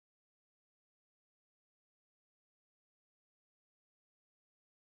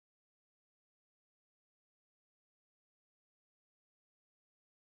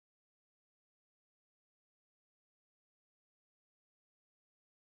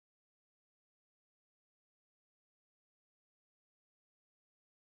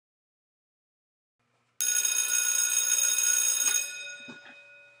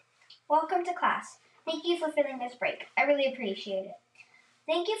Welcome to class. Thank you for filling this break. I really appreciate it.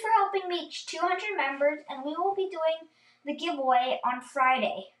 Thank you for helping reach 200 members, and we will be doing the giveaway on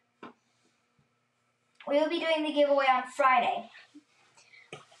Friday.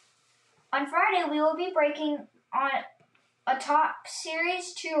 On Friday, we will be breaking on a top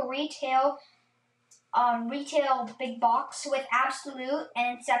Series 2 retail big box with Absolute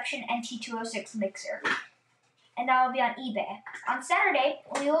and Inception NT206 mixer. And that will be on eBay. On Saturday,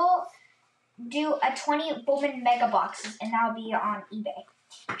 we will do a 20 Bowman mega boxes, and that will be on eBay.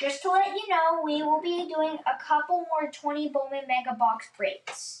 Just to let you know, we will be doing a couple more 20 Bowman mega box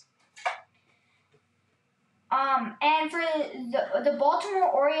breaks. And for the Baltimore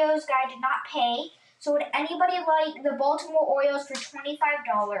Orioles guy did not pay. So would anybody like the Baltimore Orioles for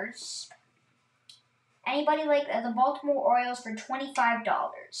 $25? Anybody like the Baltimore Orioles for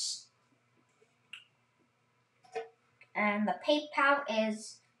 $25? And the PayPal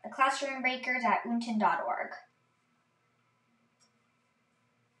is theclassroombreakers@unton.org.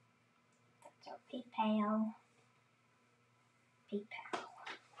 That's our PayPal.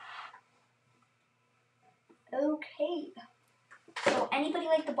 Okay. So anybody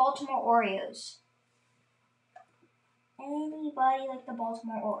like the Baltimore Orioles? Anybody like the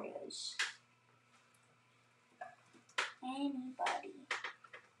Baltimore Orioles? Anybody?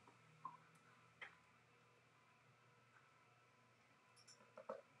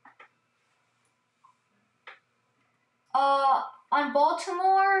 On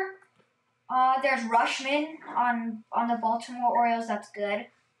Baltimore, there's Rushman on the Baltimore Orioles. That's good.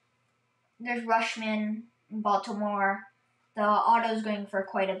 There's Rushman in Baltimore. The auto's going for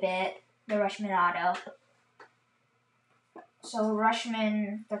quite a bit. The Rushman auto. So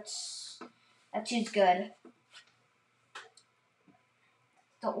Rushman, that's who's good.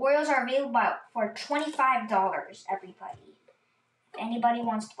 The Orioles are available for $25, everybody. If anybody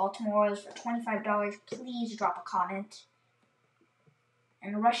wants the Baltimore Orioles for $25, please drop a comment.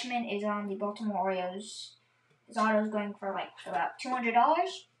 And Rushman is on the Baltimore Orioles. His auto is going for about $200,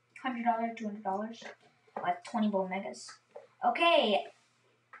 $100, $200, like 20 Bowl Megas. Okay.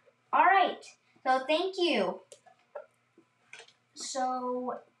 All right. So thank you.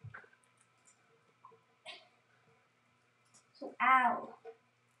 So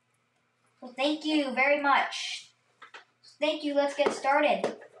thank you very much. Thank you. Let's get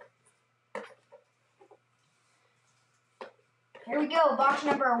started. Here we go. Box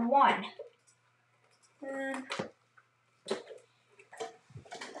number 1.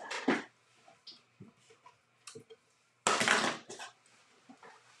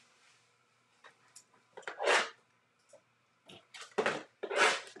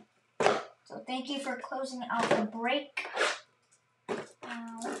 So thank you for closing out the break.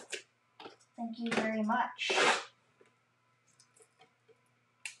 Thank you very much.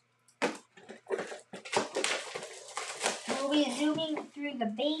 We'll be zooming through the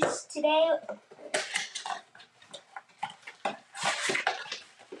base today.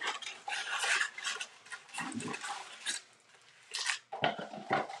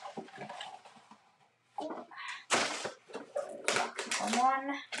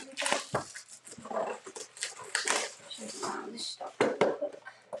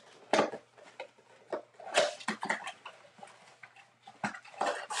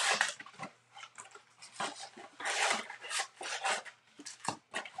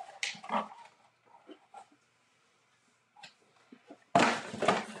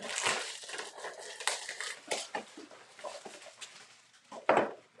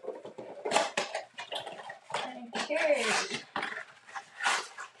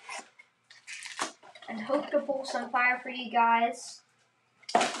 And hope to pull some fire for you guys.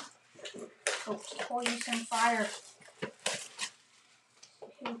 Hope to pull you some fire.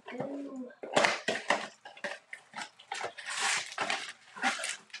 Here we go.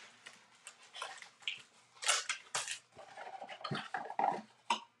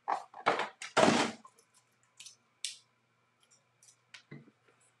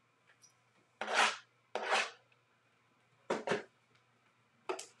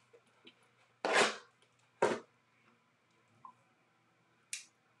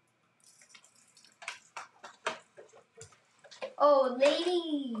 Oh,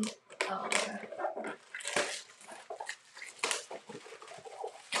 lady. Oh, okay.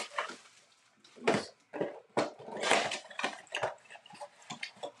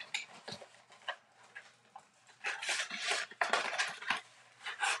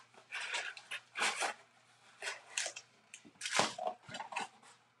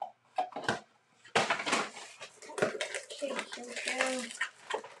 Okay.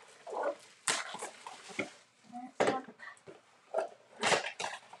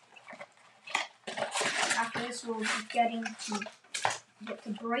 this will be get to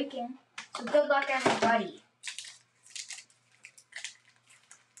breaking. So good luck, everybody.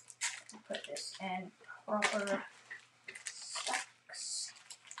 Put this in proper stacks.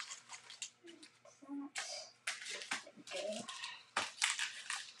 Okay.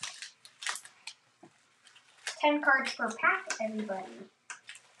 10 cards per pack, everybody.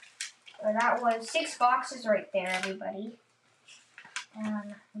 So that was 6 boxes right there, everybody.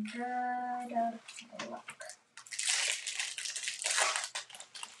 And good luck.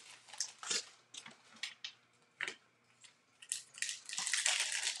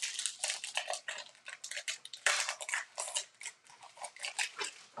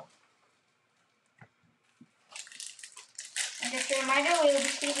 And just a reminder, we will be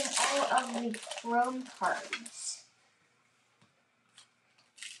saving all of the chrome cards.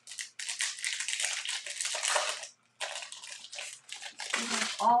 Saving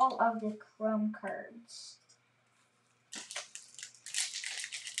all of the chrome cards.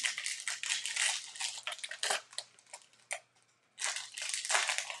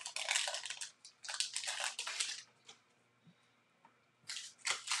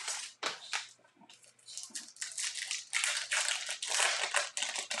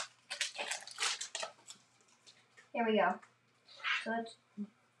 There we go. So let's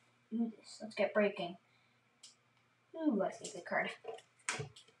do this. Let's get breaking. Ooh, let's get a good card.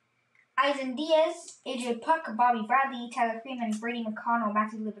 Eisen Diaz, AJ Puck, Bobby Bradley, Tyler Freeman, Brady McConnell,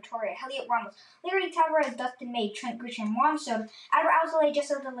 Matthew Liberatore, Elliot Ramos, Larry Tavares, Dustin May, Trent Grisham, Juan Soto, Albert Alzolay,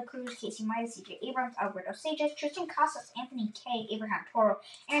 Jessica De La Cruz, Casey Myers, CJ Abrams, Alberto Sages, Tristan Casas, Anthony K, Abraham Toro,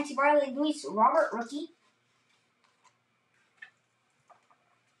 Aaron T. Riley, Luis Robert, rookie,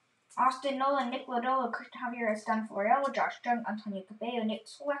 Austin Nolan, Nick Lodolo, Christian Javier, Stan Florial, Josh Jung, Antonio Cabello, Nick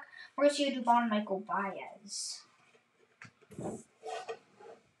Solak, Mauricio Dubon, Michael Baez.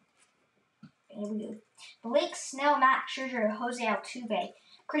 Here we go. Blake Snell, Matt Scherzer, Jose Altuve,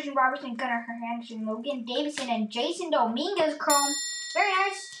 Christian Robertson, Gunnar Henderson, Logan Davison, and Jason Dominguez Chrome. Very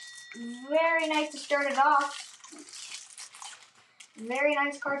nice. Very nice to start it off. Very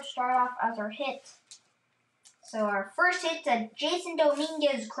nice card to start off as our hit. So our first hit's a Jason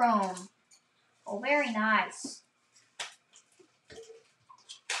Dominguez Chrome. Oh, very nice.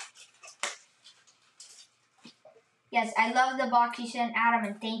 Yes, I love the box you sent, Adam,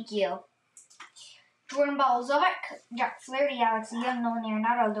 and thank you. Jordan Balzovic, Jack Flaherty, Alex Young, Nolan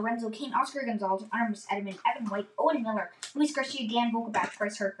Arenado, Lorenzo Kane, Oscar Gonzalez, Artemis Edmond, Evan White, Owen Miller, Luis Garcia, Dan Vogelbach,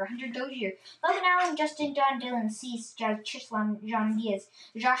 Bryce Harper, Hunter Dozier, Logan Allen, Justin John, Dylan Cease, Jazz Chisholm, John Diaz,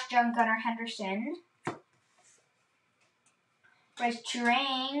 Josh Jung, Gunnar Henderson, Bryce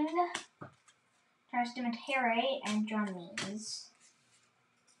Turang, Travis Demetere, and John Means.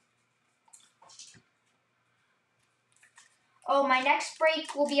 Oh, my next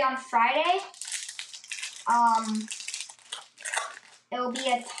break will be on Friday. It will be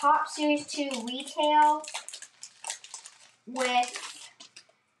a Top Series 2 retail with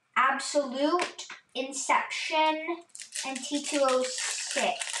Absolute, Inception, and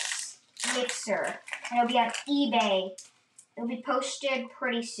T206 mixer. And it'll be on eBay. It'll be posted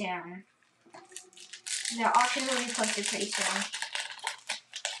pretty soon. The auction will be posted pretty soon.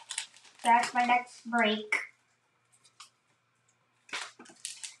 That's my next break.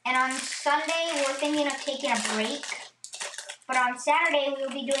 And on Sunday, we're thinking of taking a break. But on Saturday, we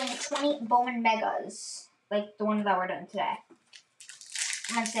will be doing 20 Bowman Megas. Like the one that we're doing today.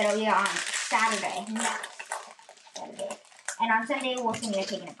 And instead it'll be on Saturday. Saturday. And on Sunday, we're thinking of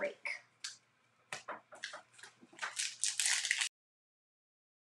taking a break.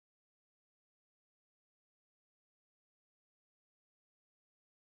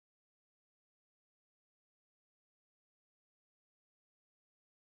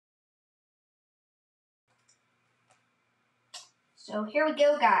 So here we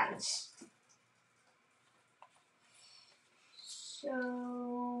go, guys.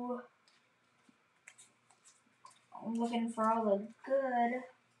 So I'm looking for all the good.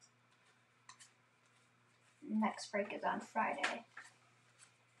 Next break is on Friday.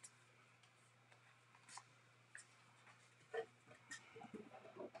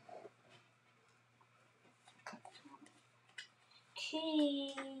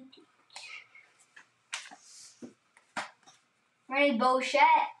 Okay. Ready,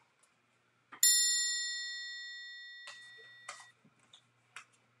 Bochette?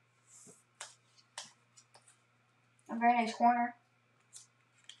 A very nice corner.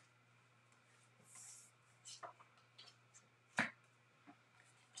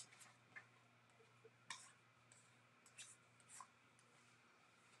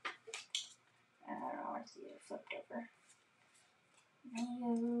 I don't know, I see it flipped over.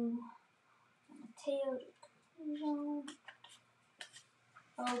 Mayo, Mateo,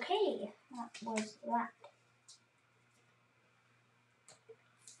 Okay, that was that.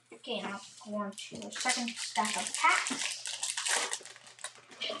 Okay, now go on to the second stack of packs.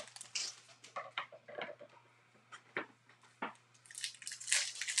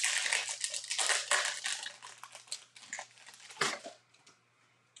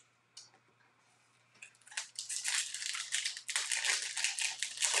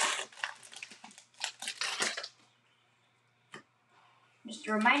 Just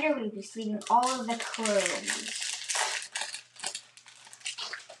a reminder, we'll be sleeving all of the clothes.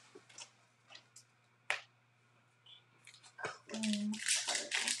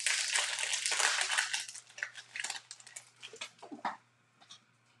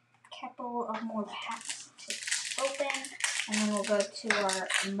 Couple of more packs to open, and then we'll go to our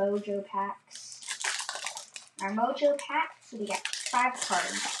Mojo packs. Our Mojo packs, we get 5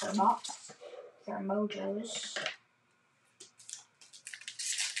 cards per box. They're Mojos.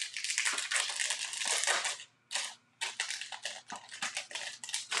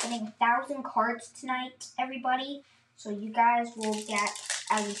 Getting 1,000 cards tonight, everybody. So you guys will get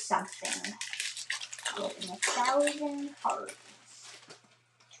at least something. Getting 1,000 cards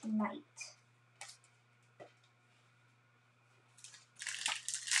tonight.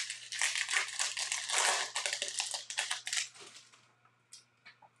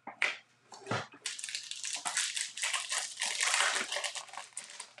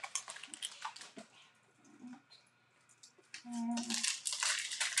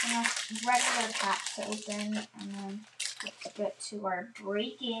 Regular packs to open, and then let's get to our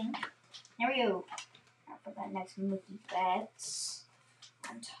breaking. There we go. Now for that next Mookie Betts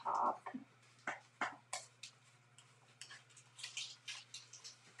on top.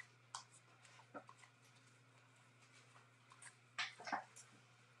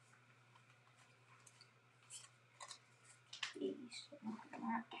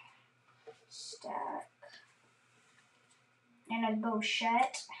 Stack. And a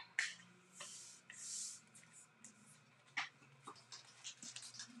Bochette.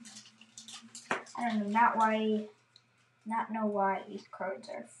 I don't know, not know why these cards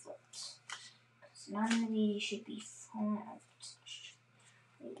are flipped. Because none of these should be flipped.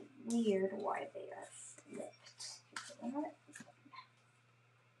 It's weird why they are flipped.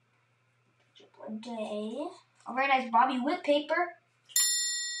 A day. A very nice Bobby Witt paper.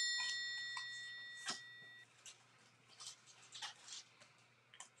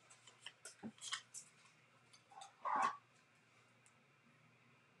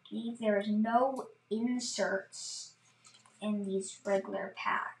 There is no inserts in these regular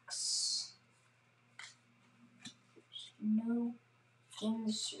packs. There's no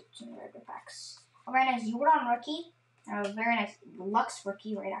inserts in the regular packs. A very nice Jordan rookie. And a very nice Lux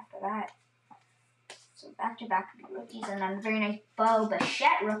rookie right after that. So back-to-back rookies, and then a very nice Bo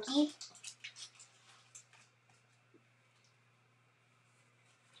Bichette rookie.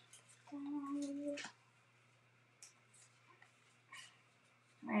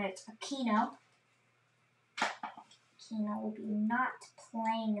 And it's Aquino. Aquino will be not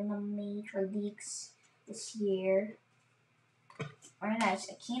playing in the major leagues this year. Very nice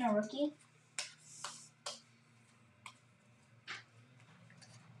Aquino rookie.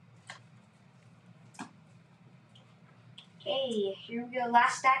 Okay, here we go,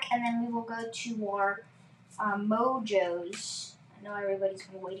 last stack, and then we will go to our Mojos. I know everybody's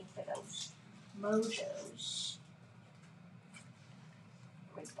been waiting for those Mojos.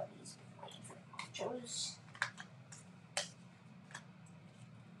 Everybody's been waiting for Mojos.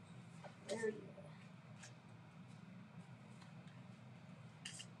 There you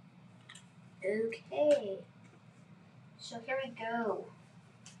go. Okay, so here we go.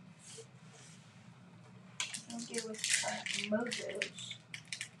 We'll do with our Mojos.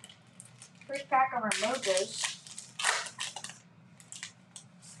 First pack of our Mojos.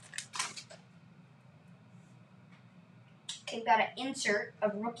 Okay, we've got an insert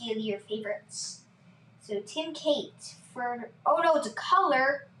of Rookie of the Year favorites. So Tim Cate for, oh no, it's a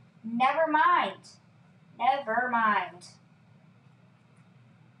color. Never mind. Never mind.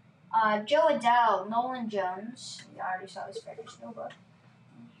 Joe Adele, Nolan Jones. We already saw this Frederick Nova.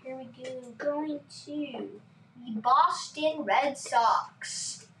 And here we go. Going to the Boston Red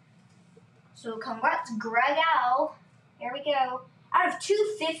Sox. So congrats, Greg Al. Here we go. Out of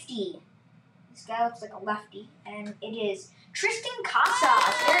 250. This guy looks like a lefty. And it is Tristan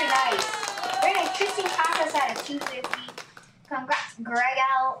Casas. Very nice. Very nice. Tristan Casas out of 250. Congrats, Greg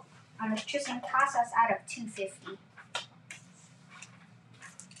Al, on the Tristan Casas out of 250.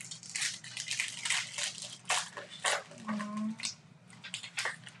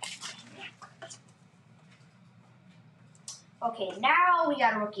 Okay, now we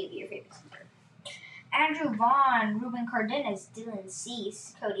got a rookie of your favorite center. Andrew Vaughn, Ruben Cardenas, Dylan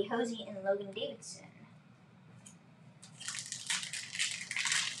Cease, Cody Hosey, and Logan Davidson.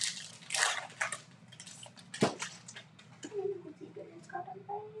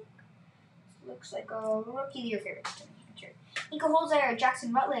 Looks like a rookie of your favorite center. Nico Holzer,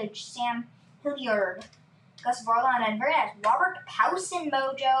 Jackson Rutledge, Sam Hilliard, Gus Varlon, and very nice Robert Powson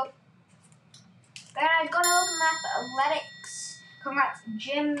mojo. Very nice. Go to Open Athletics. Congrats,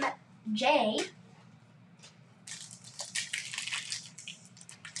 Jim J.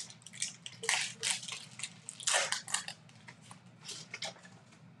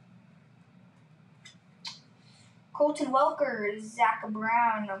 Colton Welker, Zach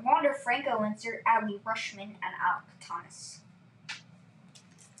Brown, Wander Franco, insert Adley Rushman, and Alec Thomas.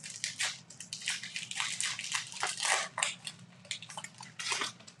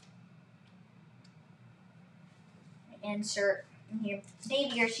 Insert here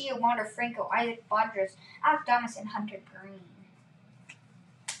Davey Garcia, Wander Franco, Isaac Bodgers, Alec Thomas, and Hunter Green.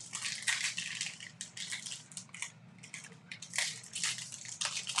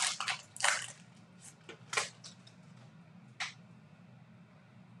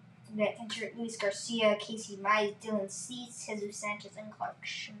 That insert Luis Garcia, Casey Mize, Dylan Cease, Jesus Sanchez, and Clark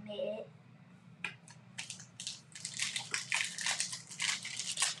Schmidt.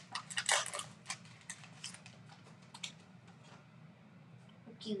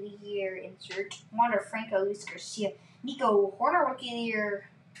 Rookie of the Year, insert Wander Franco, Luis Garcia, Nico Horner, Rookie of the Year.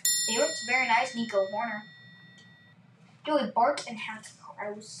 Favorites, very nice, Nico Horner. Joey Bart and Hans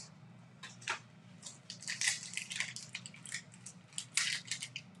Krause.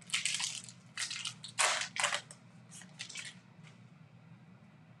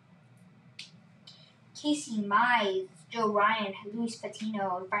 Casey Mize, Joe Ryan, Luis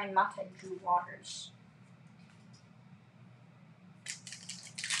Patino, Brian Mata, and Drew Waters.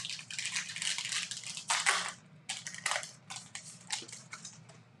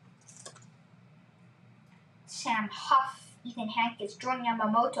 Sam Huff, Ethan Hankins, Jordan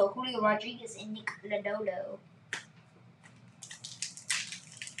Yamamoto, Julio Rodriguez, and Nick Lodolo.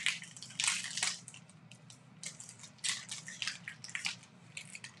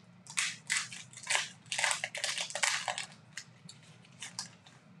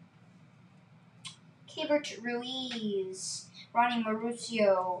 Cabert Ruiz, Ronnie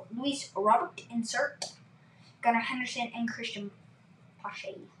Mauricio, Luis Robert, insert Gunnar Henderson, and Christian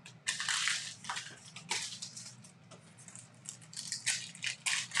Pache.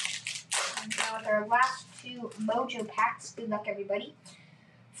 And now with our last two Mojo packs. Good luck, everybody.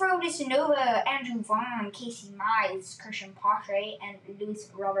 Frodis Nova, Andrew Vaughn, Casey Mize, Christian Pache, and Luis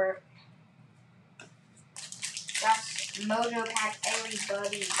Robert. That's Mojo pack,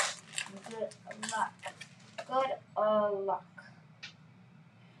 everybody. Good luck. Good luck.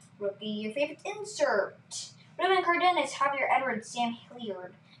 Rookie, your favorite insert. Ruben Cardenas, Javier Edwards, Sam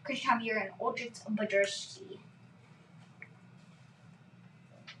Hilliard, Christian Javier, and Aldrich Budurski.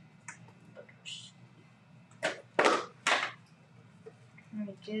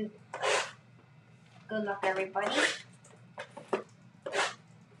 Very good. Good luck, everybody.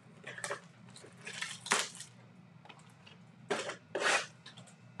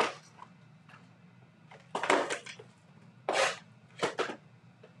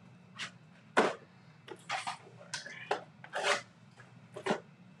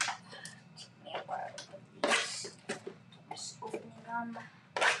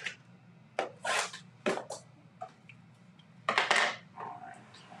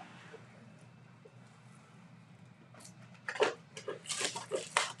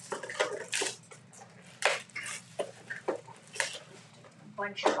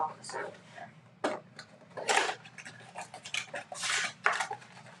 Bunch of boxes over there.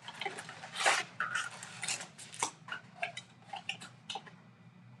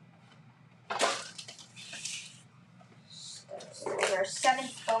 So this is our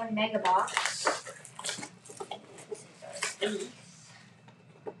 7th Bowman Mega Box. This is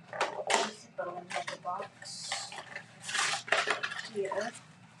our 8th Bowman Mega Box. Here.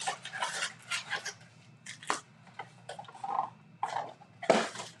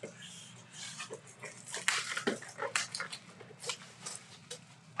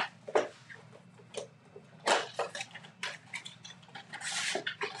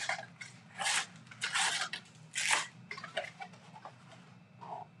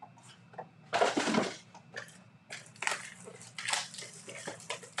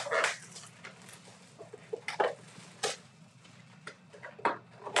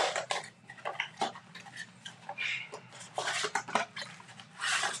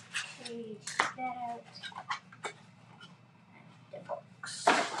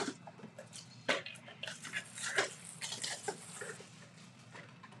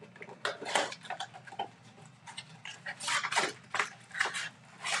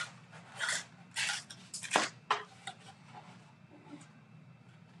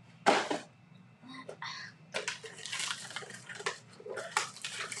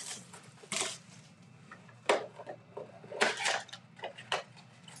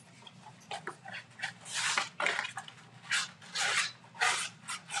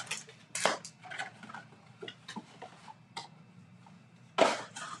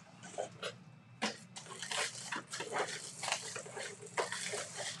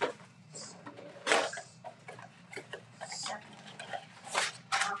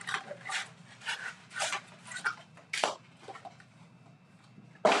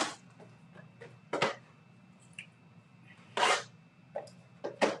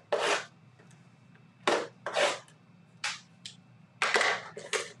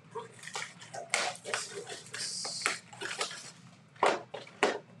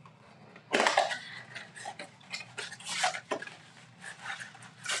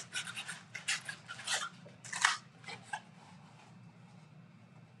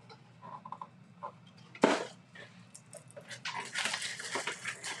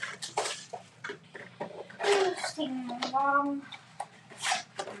 long.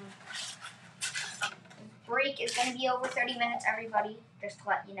 Break is going to be over 30 minutes, everybody. Just to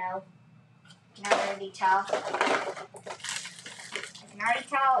let you know. You can already tell. I can already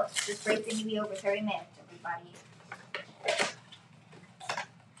tell this break's going to be over 30 minutes, everybody.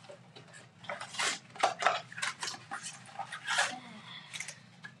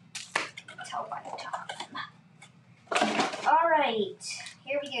 Tell by the time. Alright,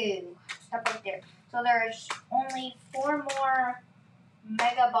 here we go. Stop right there. So there's only 4 more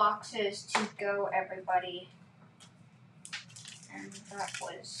mega boxes to go, everybody. And that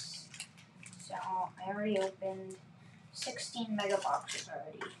was, so I already opened 16 mega boxes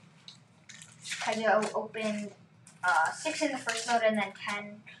already. I opened 6 in the first load and then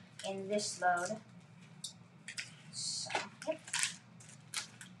 10 in this load. So, yep.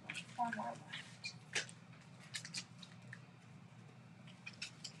 4 more left.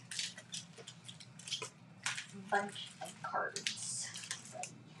 Bunch of cards.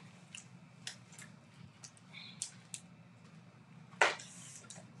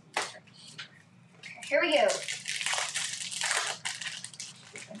 Here we go.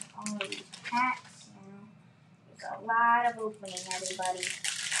 Open all these packs. There's a lot of opening, everybody.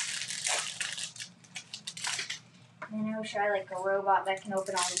 And I wish I like a robot that can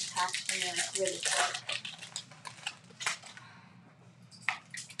open all these packs for me like really quick.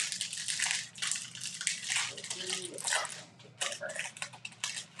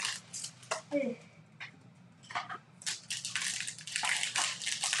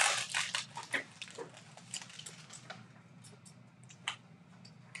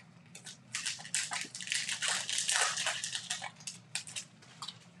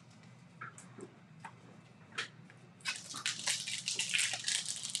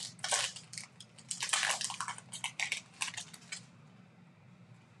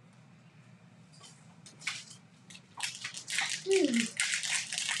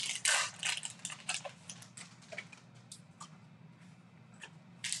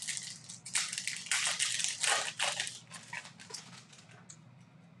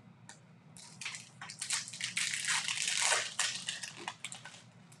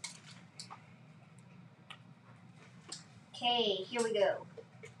 Okay, here we go.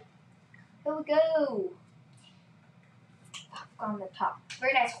 Here we go. On the top.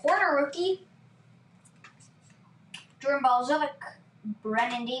 Very nice. Hoarder rookie. Jordan Balzovic,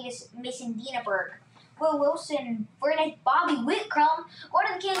 Brennan Davis, Mason Dienaberg, Will Wilson, very nice. Bobby Whitcomb, one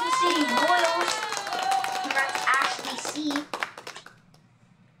of the Kansas City Royals. Congrats, Ashley C.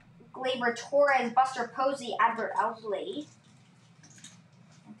 Glaber Torres, Buster Posey, Advert Outlay.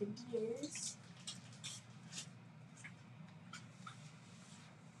 Anthony Diaz.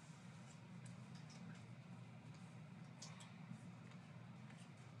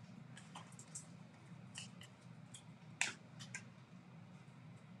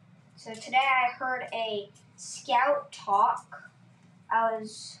 So today I heard a scout talk. I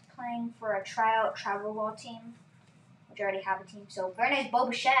was playing for a tryout travel ball team, which I already have a team. So very nice, Bo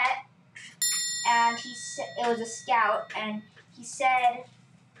Bichette. And he said it was a scout, and he said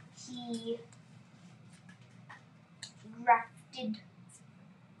he drafted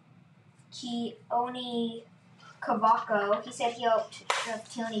Keone Cavaco. He said he helped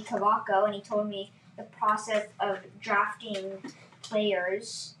draft Keone Cavaco, and he told me the process of drafting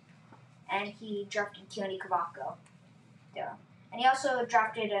players. And he drafted Keone Cavaco. Yeah. And he also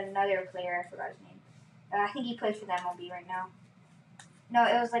drafted another player, I forgot his name. I think he plays for the MLB right now. No,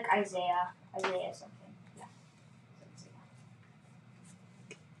 it was like Isaiah something. Yeah.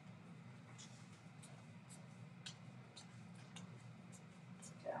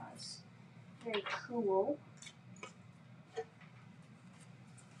 So it's very cool.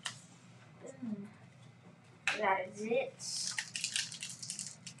 That is it.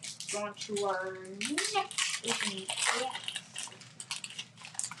 Going to our next opening pack.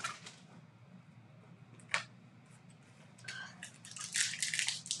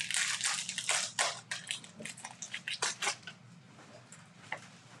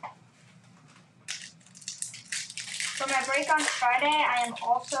 For my break on Friday, I am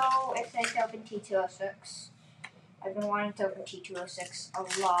also excited to open T206. I've been wanting to open T206 a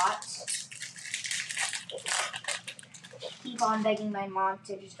lot. Keep on begging my mom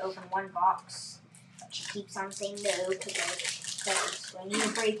to just open one box, but she keeps on saying no because I need to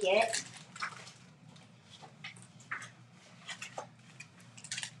break it.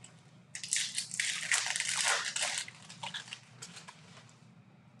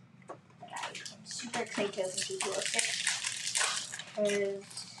 I'm super excited to open T206 because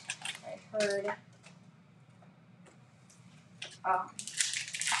I heard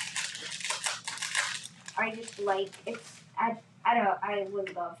I just like it's. I don't know. I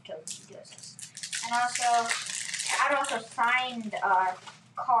would love to do this. And also, I'd also signed a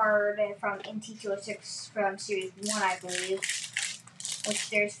card from NT206 from Series 1, I believe. Which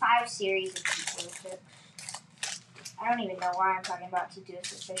there's 5 series of T206. I don't even know why I'm talking about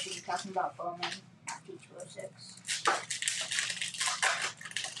T206. I should be talking about Bowman, not T206.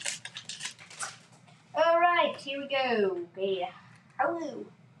 Alright, here we go. Okay. Hello.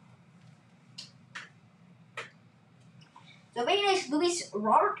 So very nice Luis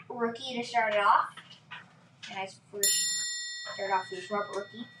Robert rookie to start it off. Very nice first start off Luis Robert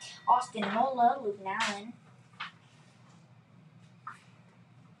rookie. Austin Nola, Luke Allen.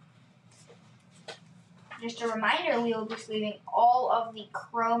 Just a reminder, we will be sleeving all of the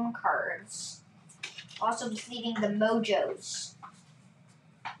Chrome cards. Also be sleeving the Mojos.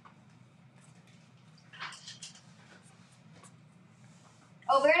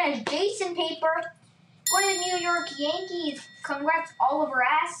 Oh, very nice Jason paper. Going to the New York Yankees. Congrats, Oliver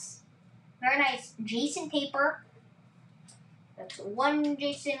S. Very nice Jason paper. That's 1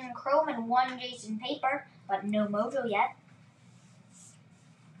 Jason Chrome and 1 Jason paper, but no Mojo yet.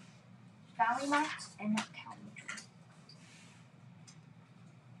 Family marks and not Cal Mitchell.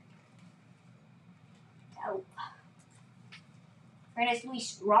 Oh. Very nice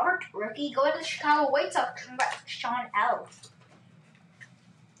Luis Robert rookie. Going to the Chicago White Sox. Congrats, Sean L.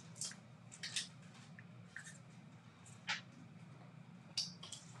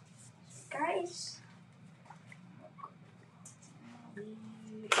 Guys.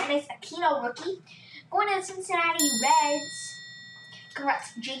 And it's Aquino rookie. Going to the Cincinnati Reds.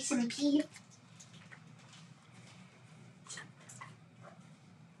 Congrats, Jason P.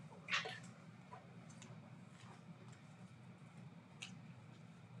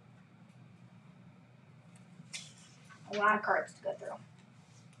 A lot of cards to go through.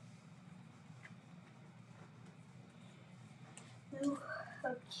 Ooh,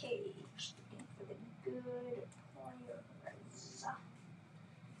 okay, just looking for the good players.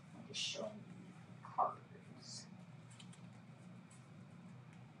 I'm just showing you cards.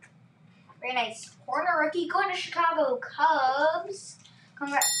 Very nice. Corner rookie going to Chicago Cubs.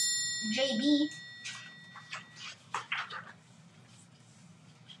 Congrats, JB.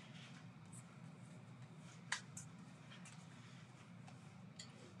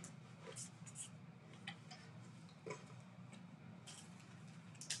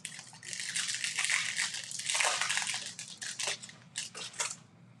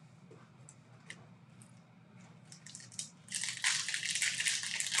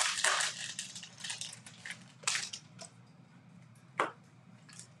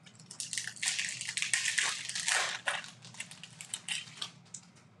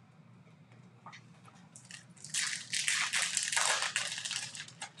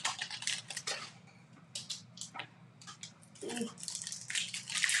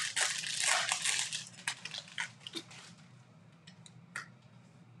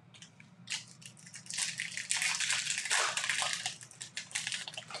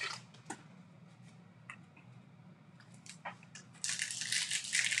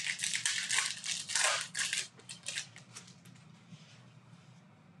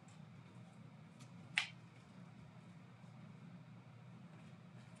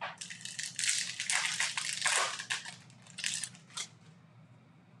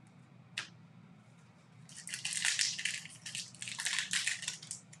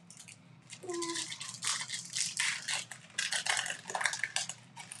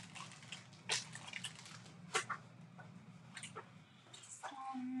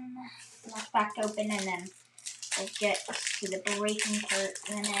 Last pack to open, and then we'll get to the breaking part,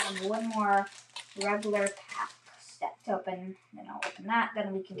 and then I have one more regular pack set to open. Then I'll open that.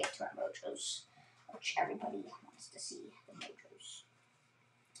 Then we can get to our Mojos, which everybody wants to see the Mojos.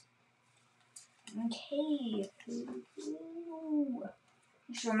 Okay. Ooh.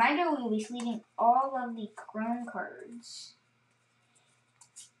 Just a reminder, we will be sleeving all of the Chrome cards.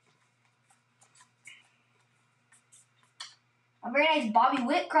 A very nice Bobby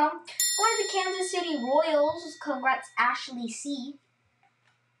Witt Chrome. One of the Kansas City Royals. Congrats, Ashley C.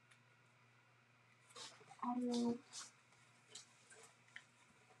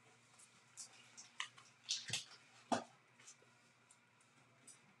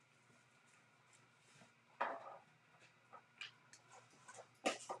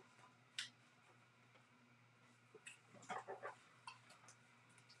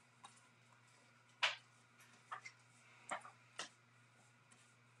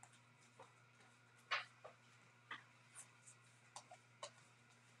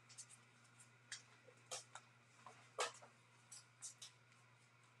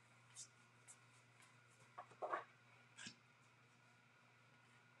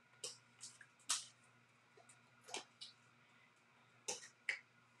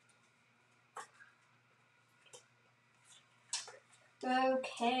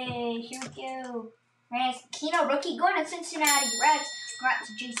 Okay, here we go. Nice. Keno rookie going to Cincinnati Reds. Congrats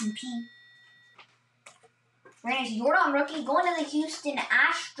to Jason P. Nice. Jordan rookie going to the Houston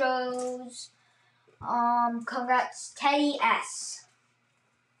Astros. Congrats Teddy S.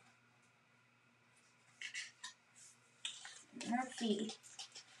 Let's see.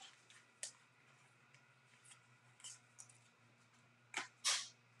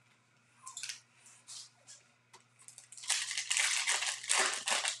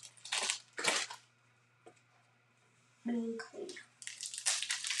 Okay.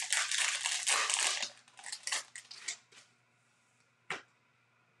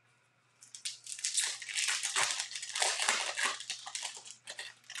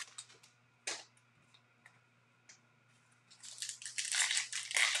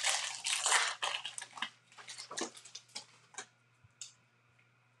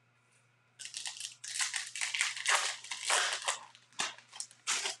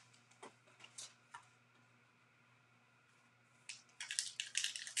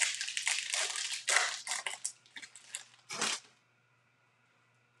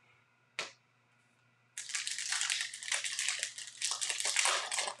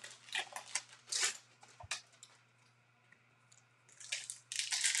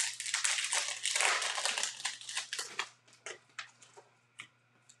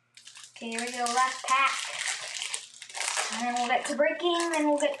 Okay, here we go, last pack. And then we'll get to breaking, then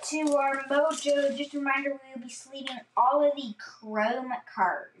we'll get to our mojo. Just a reminder, we will be sleeving all of the chrome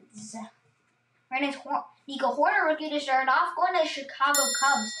cards. Right now, Nico Horner rookie to start off, going to Chicago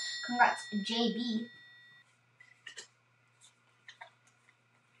Cubs. Congrats, JB.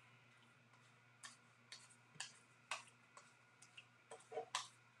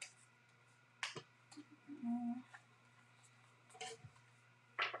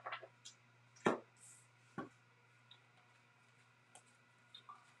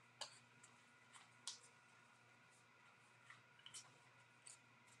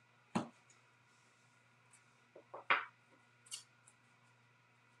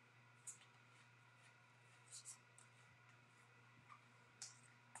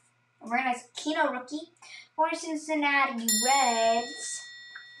 Very nice Keno rookie for Cincinnati Reds.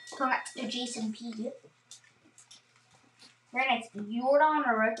 Congrats to Jason P. Very nice Jordan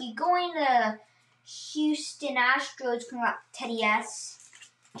rookie going to Houston Astros. Congrats Teddy S.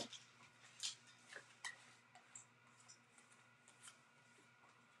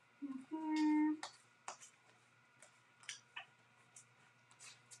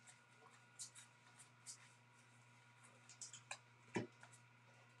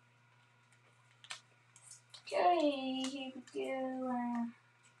 Okay, here we go.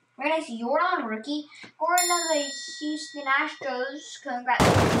 Very nice Jordan rookie. Going to the Houston Astros. Congrats,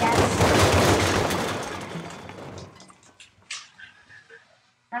 yes.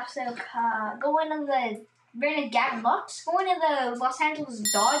 Also, going to the very nice Gavin Lux. Going to the Los Angeles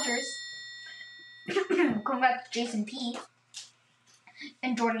Dodgers. Congrats, Jason P.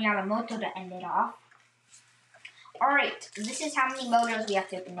 And Jordan Yamamoto to end it off. Alright, this is how many motors we have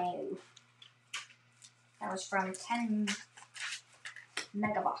to open now. That was from 10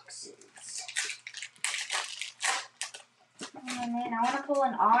 mega boxes. Oh man, I want to pull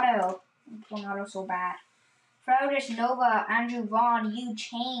an auto. I'm pulling auto so bad. Froudis, Nova, Andrew Vaughn, Yu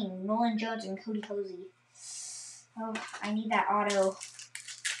Chang, Nolan Jones, and Cody Posey. Oh, I need that auto.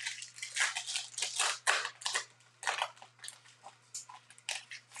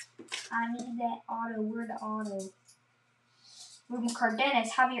 I need that auto. Where's the auto? Ruben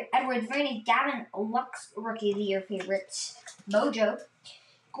Cardenas, Javier Edwards, Randy Gavin Lux, Rookie of the Year favorites. Mojo.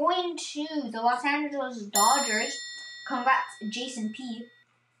 Going to the Los Angeles Dodgers. Congrats, Jason P.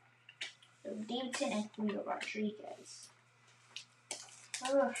 So Davidson and Julio Rodriguez.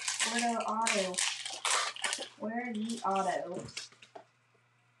 Oh, where the auto? Where the auto?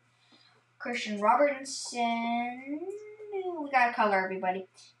 Christian Robertson. We got a color, everybody.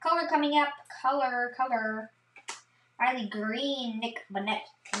 Color coming up. Color. Riley Green, Nick Burnett,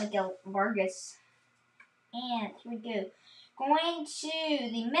 Miguel Vargas. And here we go. Going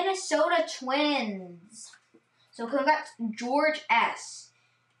to the Minnesota Twins. So congrats, George S.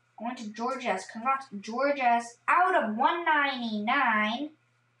 Going to George S. Congrats, George S. Out of 199.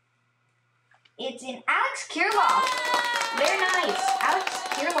 It's in Alex Kirilloff. Very nice. Alex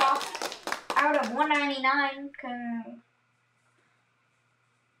Kirilloff. Out of 199.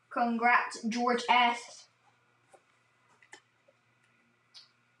 Congrats, George S.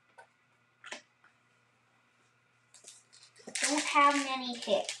 Don't have many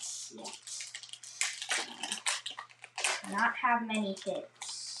hits yet. Not have many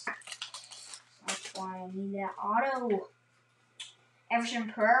hits. That's why I need that auto.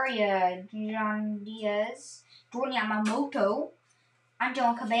 Everson Pereira, John Diaz, Jordan Yamamoto,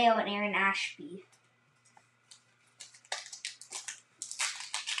 Angelo Cabello, and Aaron Ashby.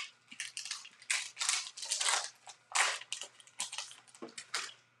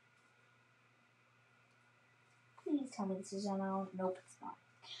 Please tell me this is an auto. Nope, it's not.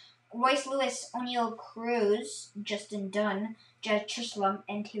 Royce Lewis, O'Neal Cruz, Justin Dunn, Jed Chisholm,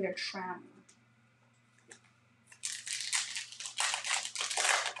 and Taylor Trammell.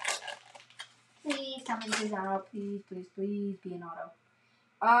 Please tell me this is an auto. Please, please, please be an auto.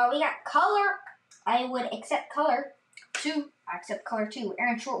 We got color. I would accept color 2. I accept color 2.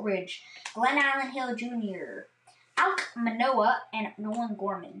 Aaron Shortridge, Glenn Allen Hill Jr., Alek Manoah, and Nolan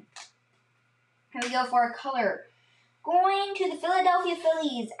Gorman. Here we go for a color. Going to the Philadelphia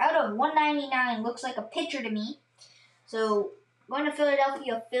Phillies out of 199. Looks like a pitcher to me. So, going to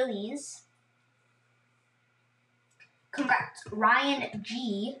Philadelphia Phillies. Congrats, Ryan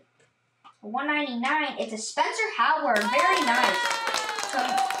G. 199. It's a Spencer Howard. Very nice.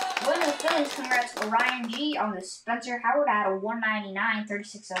 Going to the Phillies. Congrats, Ryan G. on the Spencer Howard out of 199.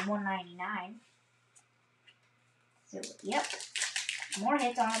 36 of 199. So, yep. More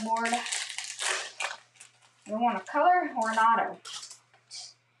hits on the board. You want a color or an auto?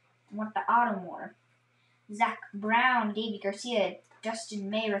 I want the auto more. Zach Brown, Davey Garcia, Justin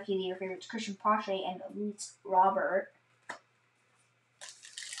May, rookie of the year favorites, Christian Pache, and Luis Robert.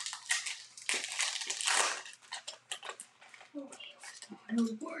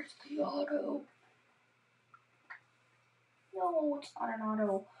 Where's the auto? No, it's not an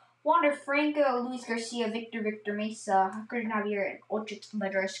auto. Wander Franco, Luis Garcia, Victor Mesa, Christian Javier, and Ochik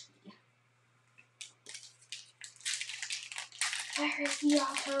Madrowski. Where is the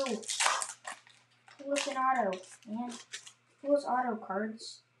auto? Pull us an auto, man. Pull us auto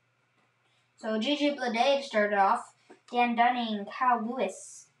cards. So JJ Bleday to start off. Dan Dunning, Kyle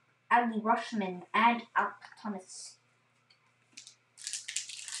Lewis, Adley Rushman, and Alec Thomas.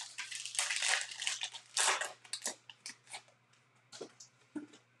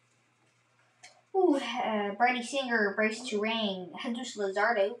 Brady Singer, Bryce Turang, Jesus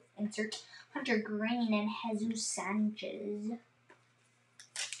Luzardo, insert Hunter Green, and Jesus Sanchez.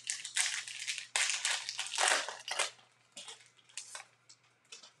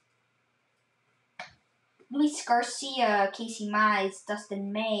 Luis Garcia, Casey Mize,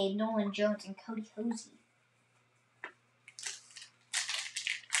 Dustin May, Nolan Jones, and Cody Hosey.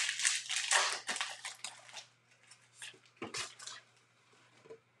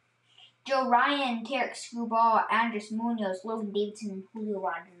 Joe Ryan, Tarek Screwball, Andres Munoz, Logan Davidson, and Julio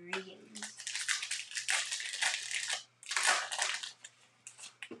Rodriguez.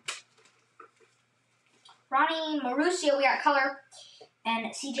 Ronnie Mauricio, we got color,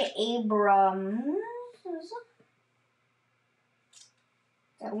 and CJ Abrams.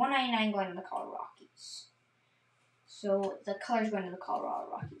 Got 199 going to the Colorado Rockies. So the color's going to the Colorado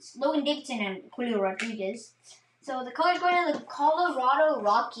Rockies. Logan Davidson and Julio Rodriguez. So the color's going to the Colorado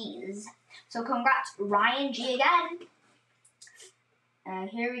Rockies. So congrats, Ryan G again.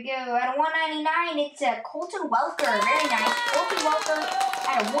 Here we go. At a 199, it's a Colton Welker. Very nice. Colton Welker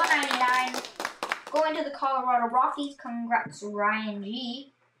at a 199. Going to the Colorado Rockies. Congrats, Ryan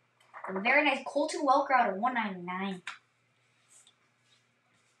G. A very nice Colton Welker out of 199.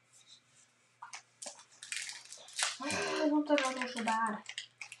 I want that auto so bad.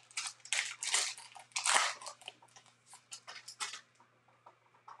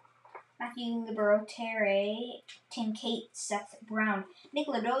 Matthew Liberatore, Tim Kate, Seth Brown, Nick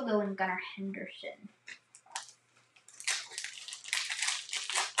Lodogo, and Gunnar Henderson.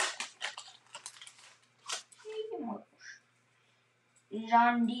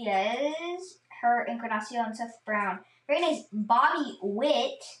 Jean Diaz, Her Encarnacion, Seth Brown. Very nice Bobby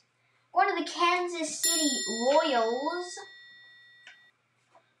Witt. Going to the Kansas City Royals.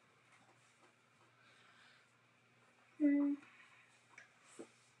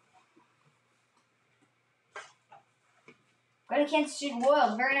 Going to Kansas City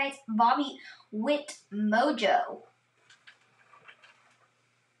Royals. Very nice Bobby Witt Mojo.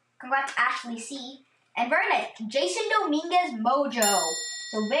 Congrats, Ashley C. And very nice Jason Dominguez Mojo.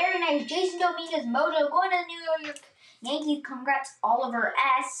 So very nice Jason Dominguez Mojo going to the New York Yankees. Congrats, Oliver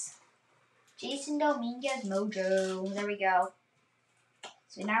S. Jason Dominguez Mojo. There we go.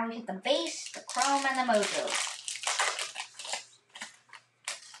 So now we hit the base, the chrome, and the mojo.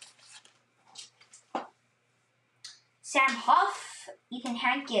 Sam Huff, Ethan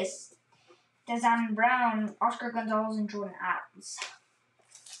Hankis, Dazan Brown, Oscar Gonzalez, and Jordan Adams.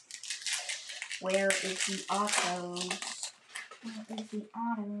 Where is the autos? Where is the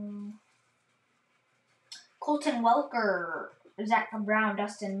auto? Colton Welker, Zach Brown,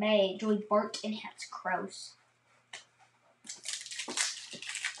 Dustin May, Joey Bart, and Hans Krause.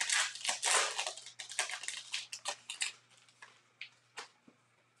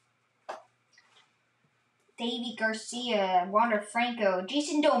 Davey Garcia, Wander Franco,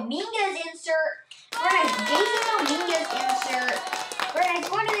 Jason Dominguez insert. Very nice. Jason Dominguez insert. Very nice.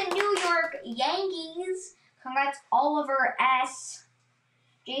 Going to the New York Yankees. Congrats, Oliver S.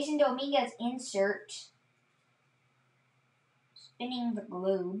 Jason Dominguez insert. Spinning the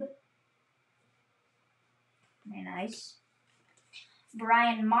globe. Very nice.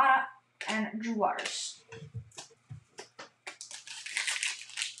 Brian Mata and Drew Waters.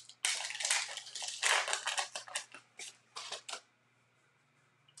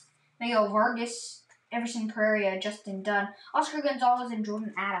 Miguel Vargas, Everson Pereira, Justin Dunn, Oscar Gonzalez, and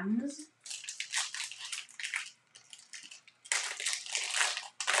Jordan Adams.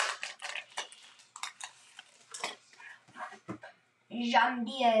 Jean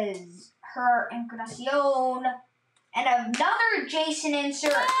Diaz, Her Encarnacion, and another Jason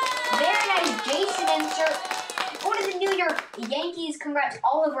insert. Very nice Jason insert. Going to the New York Yankees. Congrats,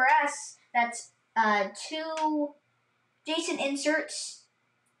 Oliver S. That's 2 Jason inserts.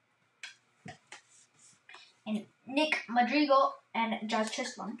 And Nick Madrigal and Josh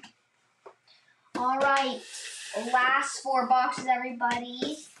Chislin. All right, last 4 boxes,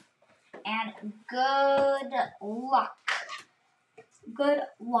 everybody, and good luck. Good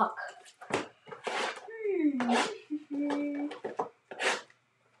luck.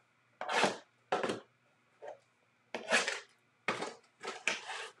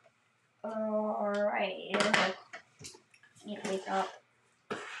 All right, I need to wake up.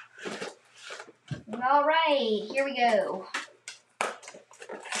 All right, here we go.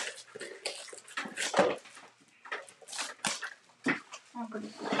 I'm going to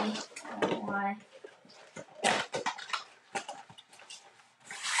see. I don't know why.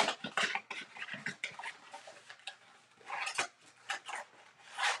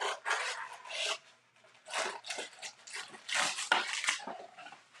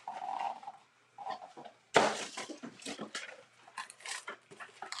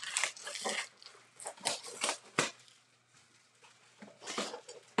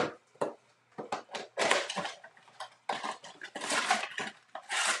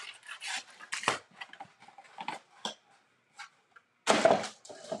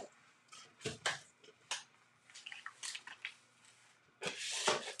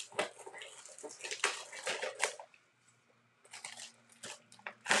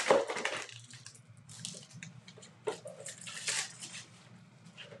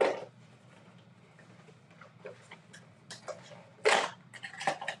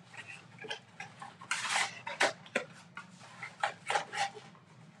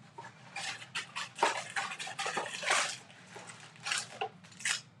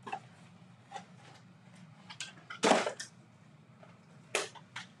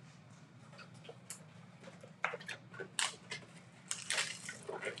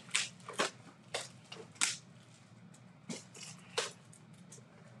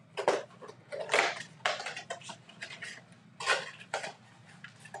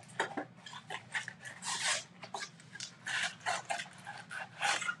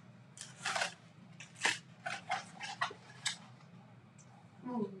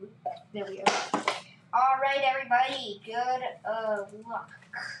 There we go. All right, everybody. Good luck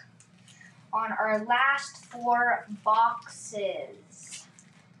on our last 4 boxes.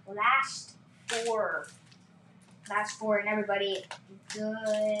 Last 4. Last 4, and everybody,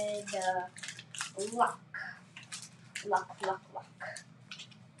 good luck. Luck, luck, luck.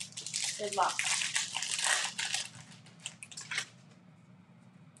 Good luck.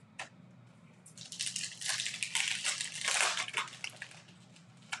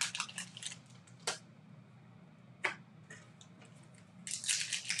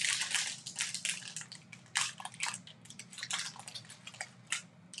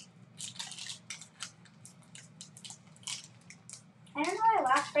 I don't know why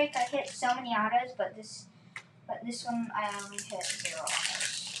last break I hit so many autos, but this one I only hit 0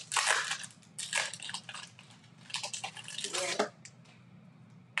 autos. Weird.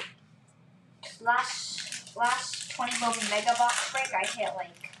 Last 20 Bowman Mega Box break I hit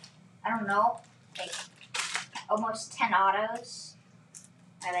I don't know, almost 10 autos.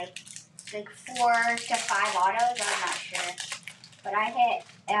 I like 4 to 5 autos. I'm not sure, but I hit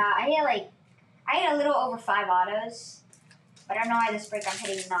a little over 5 autos. But I don't know why this break I'm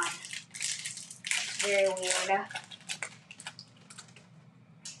hitting none. It's very weird.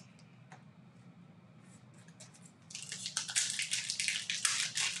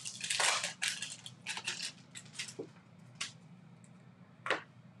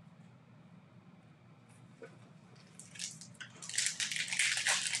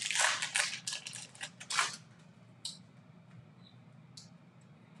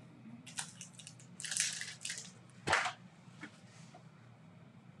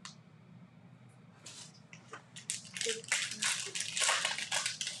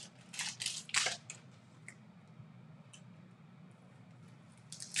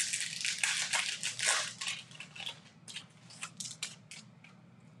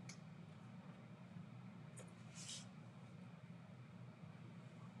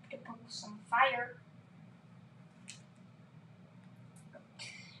 some fire.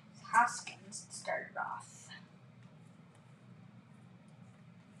 Hoskins started off.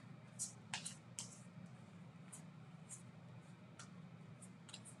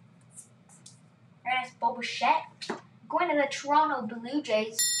 Very nice Bobichette. Going to the Toronto Blue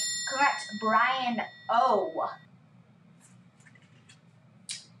Jays. Correct, Brian O.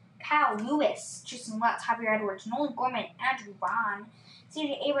 Kyle Lewis, Jason Lutz, Javier Edwards, Nolan Gorman, Andrew Vaughn,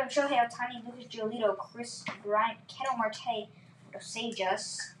 CJ Abrams, Shohei Ohtani, Lucas Giolito, Chris Bryant, Ketel Marte,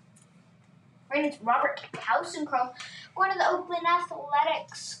 Dosages. Rated Robert Hausencrome. Going to the Oakland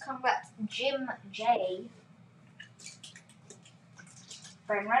Athletics. Congrats, Jim J.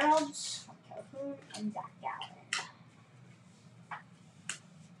 Brian Reynolds, Calhoun, and Zach Gallen.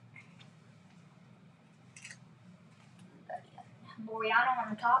 Loriano on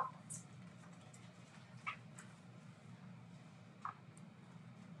the top.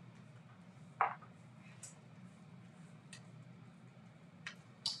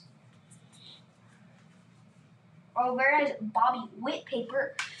 Oh, there is Bobby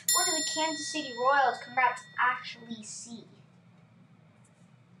Whitpaper. Going to the Kansas City Royals. Congrats, Ashley C.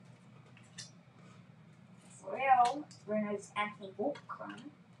 Well, very nice Anthony Volpcron.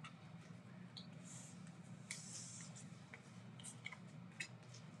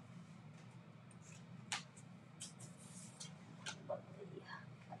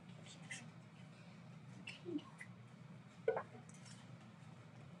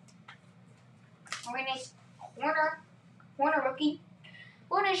 Very nice Horner rookie.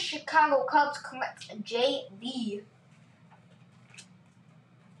 What is Chicago Cubs? Congrats, JB.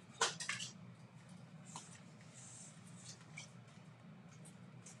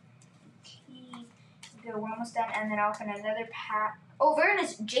 Okay, we're almost done, and then I'll open another pack. Oh, very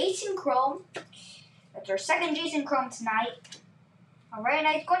nice Jason Chrome. That's our second Jason Chrome tonight. All right,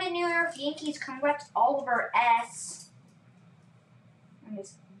 nice. Going to New York Yankees. Congrats, Oliver S. And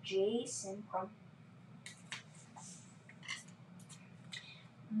it's Jason Chrome.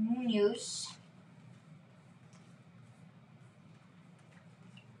 Munoz.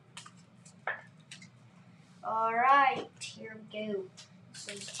 Alright, here we go. This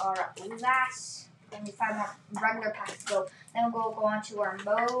is our last, only 5 more regular packs to go. Then we'll go on to our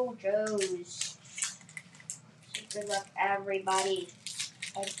Mojos. So good luck, everybody.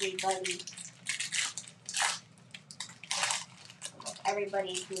 Good luck,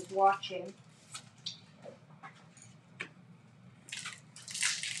 everybody who's watching.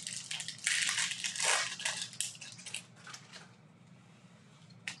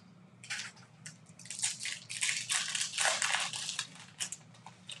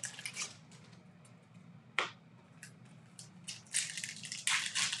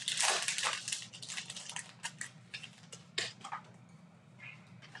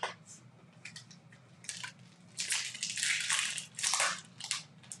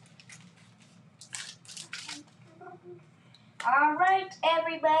 Alright,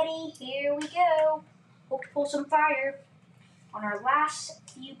 everybody, here we go. Hope to pull some fire on our last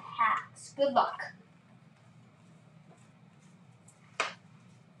few packs. Good luck.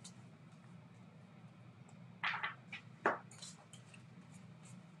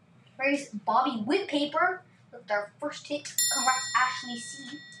 Here's Bobby Whitpaper with our first hit. Congrats, Ashley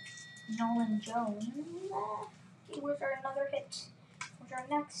C. Nolan Jones. Okay, where's our another hit? Where's our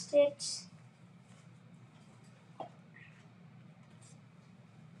next hit?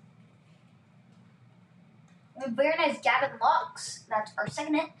 Very nice Gavin Lux. That's our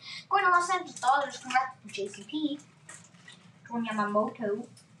second hit. Going to Los Angeles Dodgers. Congrats, JCP. Jordan Yamamoto.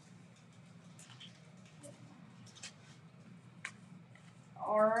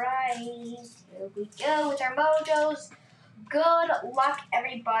 Alright, here we go with our Mojos. Good luck,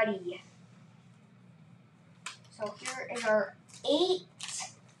 everybody. So here is our eight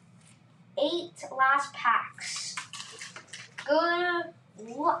last packs. Good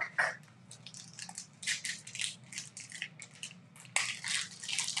luck.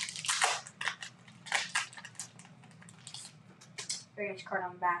 Very nice card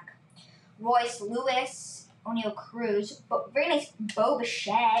on the back. Royce Lewis, O'Neal Cruz, but very nice Bo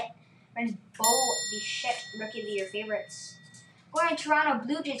Bichette. Very nice Bo Bichette, Rookie of the Year favorites. Going to Toronto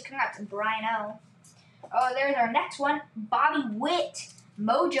Blue Jays, congrats to Brian O. Oh, there's our next one. Bobby Witt,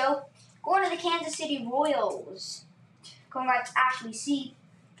 Mojo. Going to the Kansas City Royals. Congrats, Ashley C.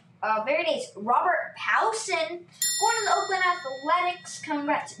 Very nice Robert Powson. Going to the Oakland Athletics.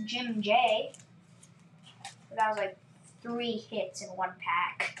 Congrats, Jim J. That was like 3 hits in one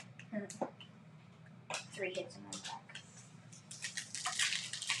pack. 3 hits in one pack.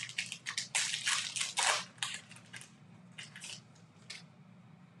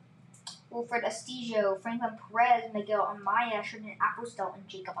 Wilfred Astillo, Franklin Perez, Miguel Amaya, Sherman Applestow, and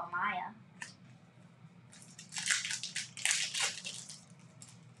Jacob Amaya.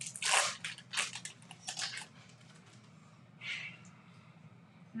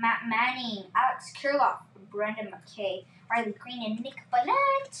 Matt Manning, Alex Kirilloff, Brendan McKay, Riley Green, and Nick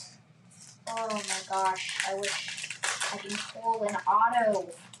Ballett. Oh my gosh, I wish I can pull an auto.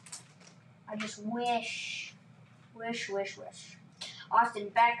 I just wish. Austin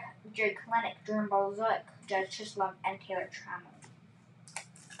Beck, Jerry Kalenic, Jordan Balzuc, Judge Chislum, and Taylor Trammell.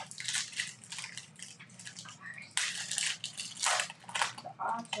 The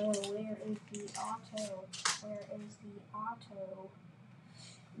auto, where is the auto? Where is the auto?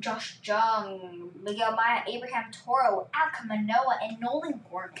 Josh Jung, Miguel Maya, Abraham Toro, Alka Manoah, and Nolan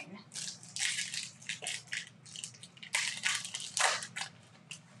Gorman.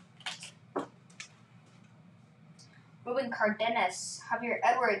 Ruben Cardenas, Javier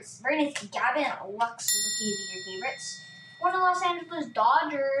Edwards, very nice. Gavin Lux, rookie of your favorites. One of the Los Angeles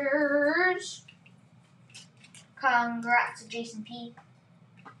Dodgers. Congrats to Jason P.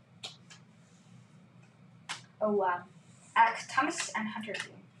 Alex Thomas and Hunter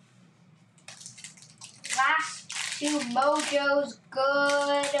Green. Last two mojos,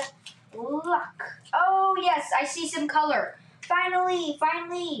 good luck. Oh yes, I see some color. Finally,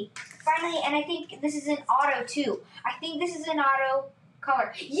 and I think this is an auto too. I think this is an auto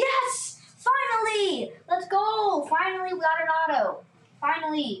color. Yes, finally, let's go. Finally, we got an auto.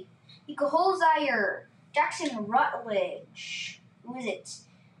 Finally, Nico Holzheimer, Jackson Rutledge. Who is it?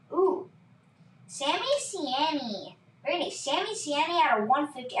 Ooh, Sammy Siani. Very nice. Sammy Siani out of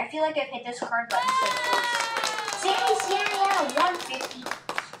 150. I feel like I've hit this card button so close. Sammy Siani out of 150.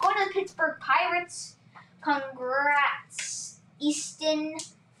 Going to the Pittsburgh Pirates. Congrats, Easton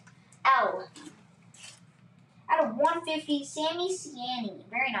L. Out of 150, Sammy Siani.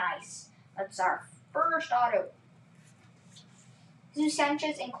 Very nice. That's our first auto. Jesus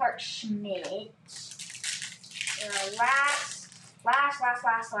Sanchez and Clark Schmidt. Our last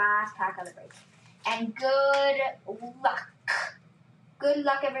pack of the break. And good luck. Good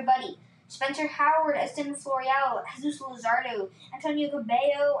luck, everybody. Spencer Howard, Eston Florial, Jesus Luzardo, Antonio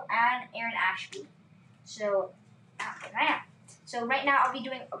Cabello, and Aaron Ashby. So right now I'll be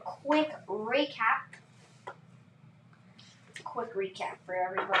doing a quick recap. For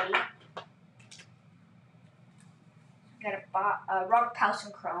everybody. Got a Robert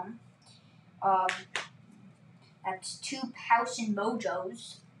Powson Chrome. That's 2 Powson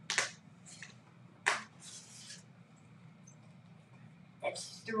Mojos.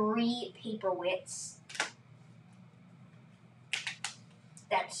 That's 3 Paperwhits.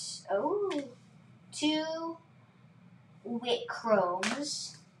 That's 2 Wit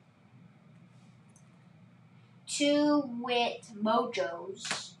Chromes. 2 Wit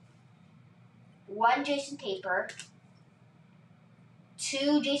Mojos. 1 Jason Paper.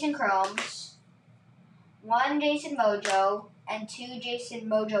 2 Jason Chromes. 1 Jason Mojo. And 2 Jason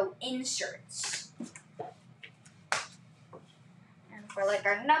Mojo inserts. For like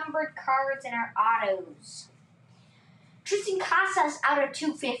our numbered cards and our autos. Tristan Casas out of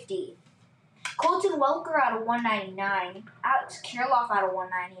 250. Colton Welker out of 199. Alex Kirilloff out of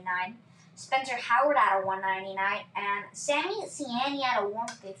 199. Spencer Howard out of 199. And Sammy Siani out of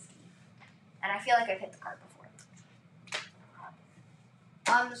 150. And I feel like I've hit the card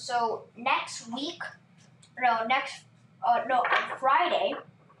before. So next week, on Friday,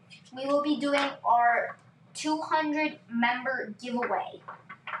 we will be doing our 200 member giveaway.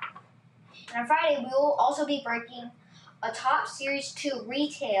 And on Friday, we will also be breaking a Top Series 2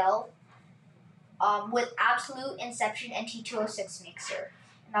 retail with Absolute Inception and T206 mixer.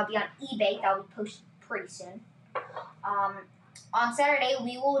 And that'll be on eBay. That'll be posted pretty soon. On Saturday,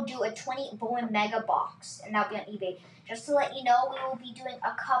 we will do a 20 Bowman Mega Box, and that'll be on eBay. Just to let you know, we will be doing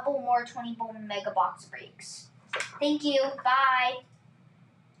a couple more 20 Bowman Mega Box breaks. Thank you. Bye.